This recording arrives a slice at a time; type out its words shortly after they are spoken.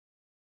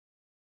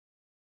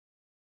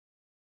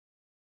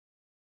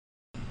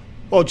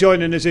Well,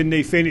 joining us in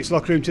the Phoenix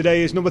locker room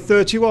today is number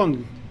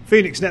 31,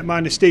 Phoenix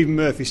netminder Stephen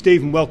Murphy.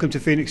 Stephen, welcome to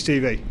Phoenix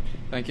TV.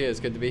 Thank you, it's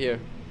good to be here.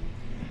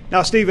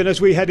 Now, Stephen, as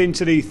we head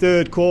into the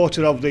third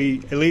quarter of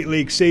the Elite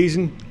League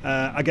season,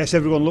 I guess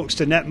everyone looks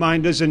to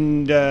netminders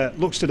and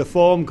looks to the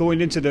form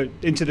going into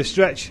the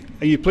stretch.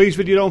 Are you pleased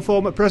with your own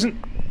form at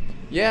present?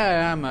 Yeah,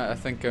 I am. I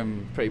think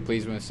I'm pretty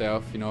pleased with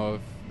myself. You know,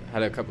 I've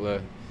had a couple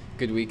of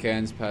good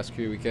weekends, past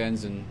few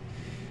weekends, and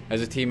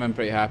as a team, I'm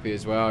pretty happy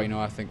as well. You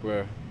know, I think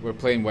we're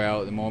playing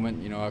well at the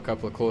moment. You know, a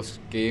couple of close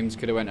games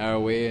could have went our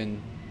way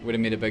and would have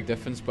made a big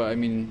difference. But I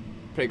mean,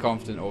 pretty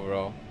confident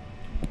overall.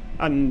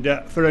 And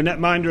for a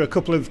netminder, a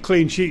couple of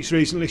clean sheets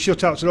recently.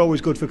 Shutouts are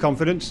always good for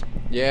confidence.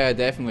 Yeah,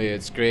 definitely.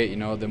 It's great. You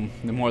know, the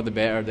more the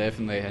better,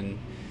 definitely. And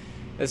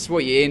it's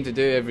what you aim to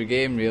do every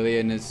game, really.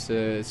 And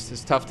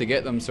it's tough to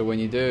get them. So when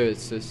you do,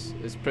 it's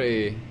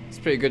pretty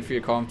good for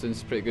your confidence.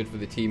 It's pretty good for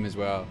the team as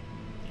well.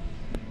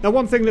 Now,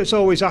 one thing that's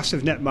always asked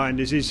of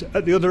netminders is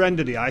at the other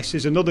end of the ice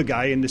is another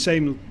guy in the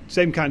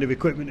same kind of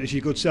equipment as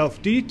your good self.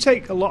 Do you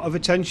take a lot of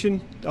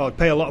attention or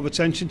pay a lot of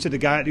attention to the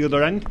guy at the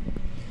other end?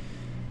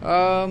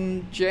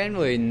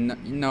 Generally,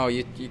 no.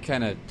 You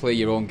kind of play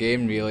your own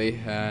game, really,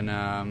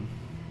 and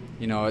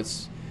you know,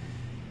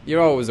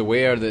 you're always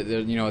aware that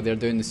they're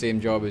doing the same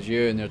job as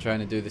you and they're trying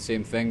to do the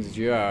same things as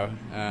you are.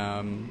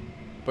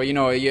 But you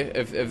know,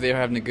 if they're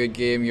having a good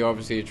game, you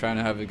obviously are trying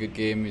to have a good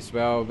game as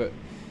well. But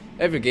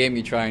every game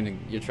you're trying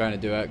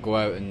to go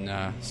out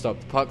and stop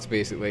the pucks,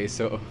 basically.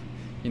 So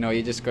you know,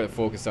 you just got to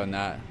focus on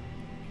that.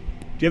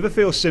 Do you ever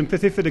feel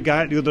sympathy for the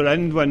guy at the other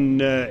end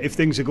when if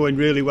things are going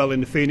really well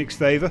in the Phoenix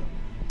favour?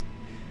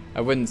 I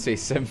wouldn't say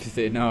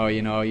sympathy. No,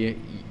 you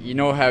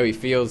know how he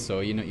feels. So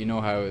you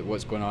know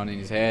what's going on in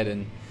his head,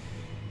 and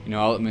you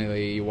know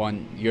ultimately you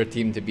want your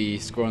team to be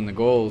scoring the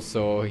goals.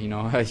 So you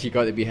know you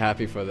got to be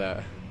happy for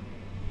that.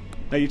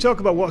 Now, you talk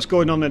about what's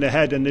going on in the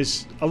head, and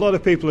there's a lot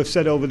of people have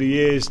said over the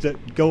years that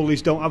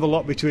goalies don't have a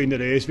lot between their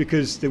ears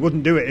because they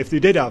wouldn't do it if they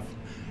did have.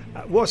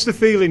 What's the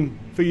feeling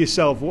for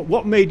yourself?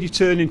 What made you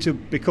turn into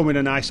becoming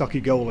an ice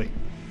hockey goalie?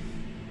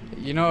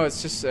 You know,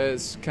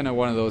 it's kind of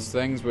one of those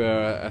things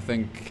where I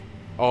think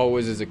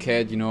always as a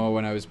kid, you know,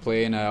 when I was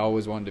playing, I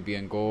always wanted to be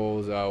in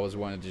goals. I always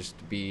wanted just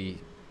to be,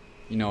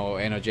 you know,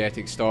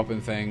 energetic,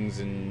 stopping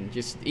things, and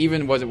just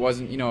even it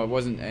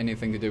wasn't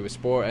anything to do with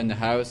sport in the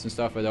house and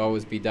stuff. I'd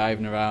always be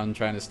diving around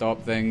trying to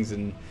stop things,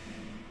 and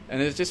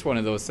it's just one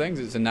of those things.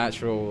 It's a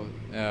natural,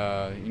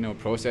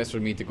 process for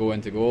me to go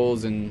into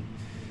goals, and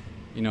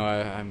you know,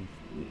 I'm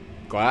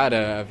glad.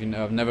 I've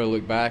never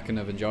looked back, and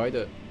I've enjoyed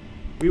it.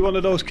 Were you one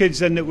of those kids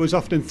then that was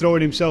often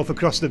throwing himself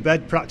across the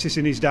bed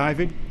practicing his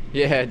diving?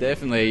 Yeah,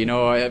 definitely. You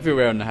know,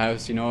 everywhere in the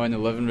house, you know, in the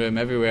living room,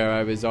 everywhere,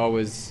 I was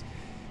always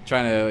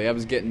I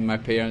was getting my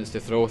parents to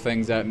throw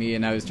things at me,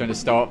 and I was trying to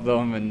stop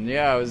them. And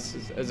yeah,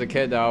 as a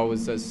kid,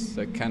 that's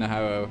kind of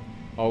how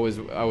I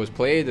always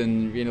played,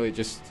 and you know, it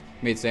just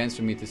made sense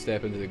for me to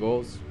step into the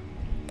goals.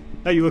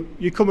 Now,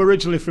 you come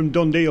originally from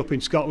Dundee up in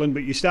Scotland,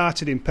 but you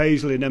started in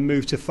Paisley and then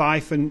moved to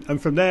Fife,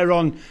 and from there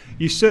on,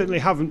 you certainly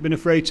haven't been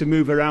afraid to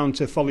move around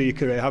to follow your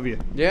career, have you?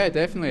 Yeah,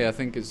 definitely. I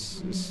think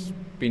it's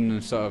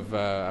been sort of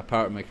a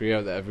part of my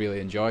career that I've really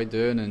enjoyed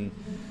doing,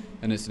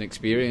 and it's an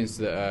experience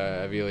that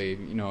I really,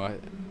 you know,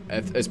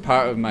 as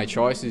part of my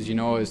choices, you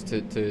know, is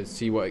to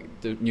see what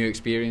the new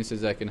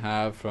experiences I can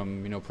have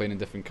from, you know, playing in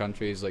different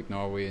countries like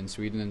Norway and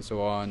Sweden and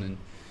so on, and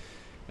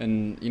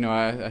you know,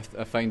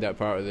 I find that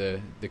part of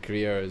the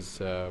career is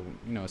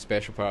you know, a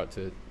special part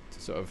to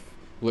sort of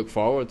look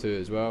forward to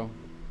as well.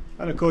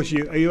 And of course,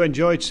 you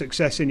enjoyed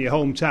success in your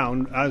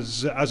hometown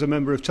as a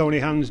member of Tony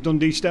Hand's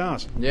Dundee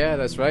Stars. Yeah,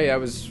 that's right. That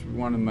was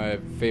one of my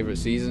favourite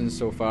seasons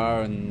so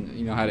far, and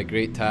you know, had a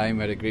great time.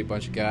 We had a great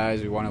bunch of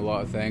guys. We won a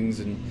lot of things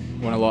and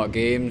won a lot of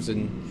games,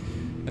 and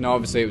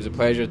obviously it was a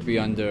pleasure to be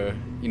under,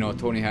 you know,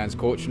 Tony Hand's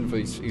coaching for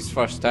his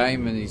first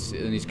time in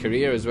his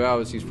career as well. It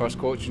was his first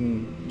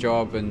coaching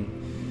job, and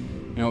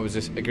you know, it was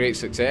a great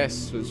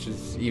success, which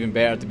is even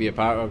better to be a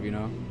part of, you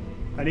know.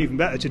 And even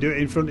better to do it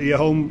in front of your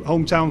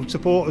hometown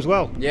support as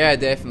well. Yeah,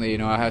 definitely. You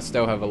know, I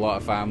still have a lot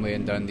of family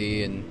in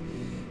Dundee, and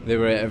they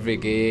were at every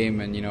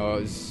game, and you know,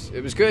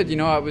 it was good. You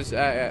know,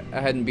 I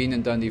hadn't been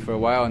in Dundee for a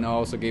while, and it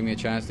also gave me a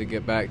chance to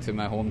get back to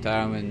my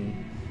hometown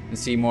and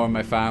see more of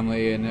my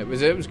family, and it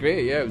was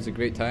great. Yeah, it was a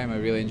great time. I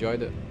really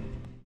enjoyed it.